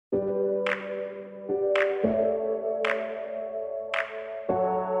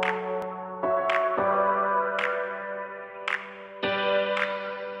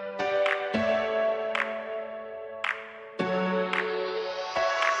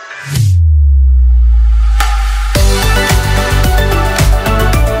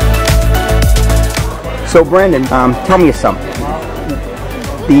So Brandon, tell me something.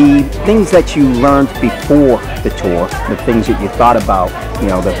 The things that you learned before the tour, the things that you thought about, you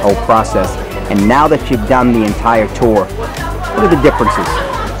know, the whole process, and now that you've done the entire tour, what are the differences?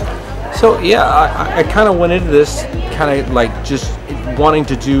 So yeah, I kind of went into this kind of like just wanting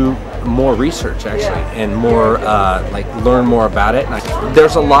to do more research actually, and more like learn more about it. And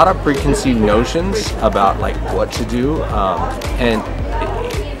there's a lot of preconceived notions about like what to do, and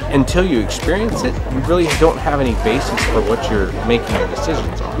until you experience it, you really don't have any basis for what you're making your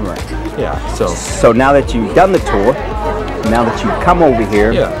decisions on. Right. Yeah. So now that you've done the tour, now that you've come over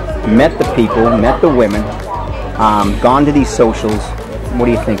here, met the people, met the women, gone to these socials, what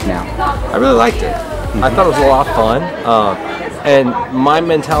do you think now? I really liked it. I thought it was a lot of fun. And my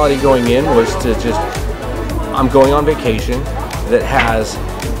mentality going in was to just, I'm going on vacation that has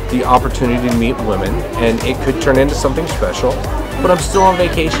the opportunity to meet women, and it could turn into something special, but I'm still on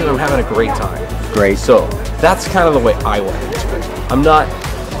vacation, I'm having a great time. Great. So that's kind of the way I went into it. I'm not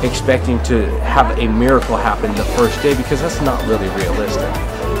expecting to have a miracle happen the first day, because that's not really realistic.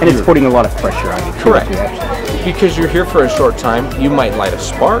 And it's putting a lot of pressure on you. Correct. Because you're here for a short time, you might light a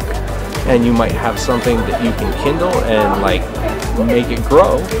spark, and you might have something that you can kindle and like make it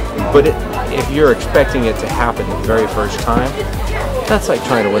grow. But if you're expecting it to happen the very first time, that's like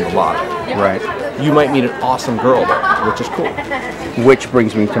trying to win the lottery. Right. You might meet an awesome girl there, which is cool. Which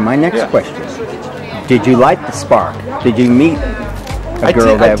brings me to my next question. Did you light the spark? Did you meet a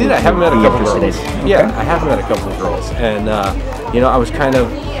girl that I haven't met a couple of girls. Okay. Yeah, I have met a couple of girls, and you know, I was kind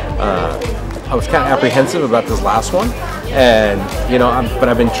of apprehensive about this last one, and you know, but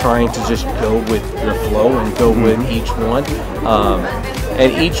I've been trying to just go with the flow and go with each one.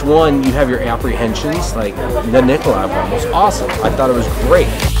 And each one, you have your apprehensions. Like the Nikolai one was awesome. I thought it was great.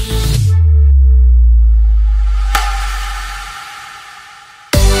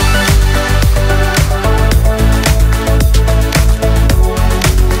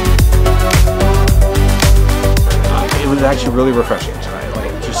 It was actually really refreshing tonight.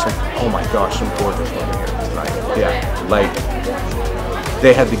 Like, just like, oh my gosh, some gorgeous women here tonight. Yeah, like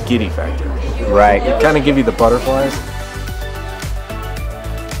they had the giddy factor. Right. It kind of give you the butterflies.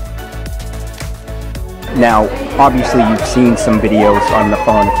 Now, obviously, you've seen some videos on the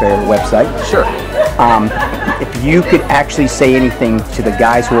Foreign Affair website. Sure. If you could actually say anything to the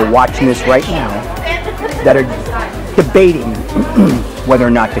guys who are watching this right now that are debating whether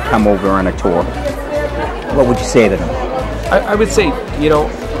or not to come over on a tour, what would you say to them? I would say, you know,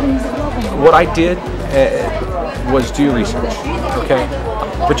 what I did was do research, okay?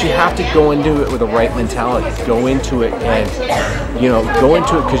 But you have to go into it with the right mentality. Go into it and, you know, go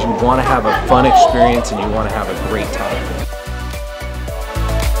into it because you want to have a fun experience and you want to have a great time.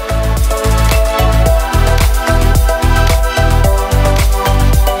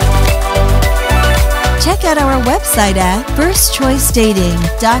 Check out our website at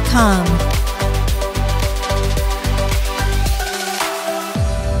firstchoicedating.com.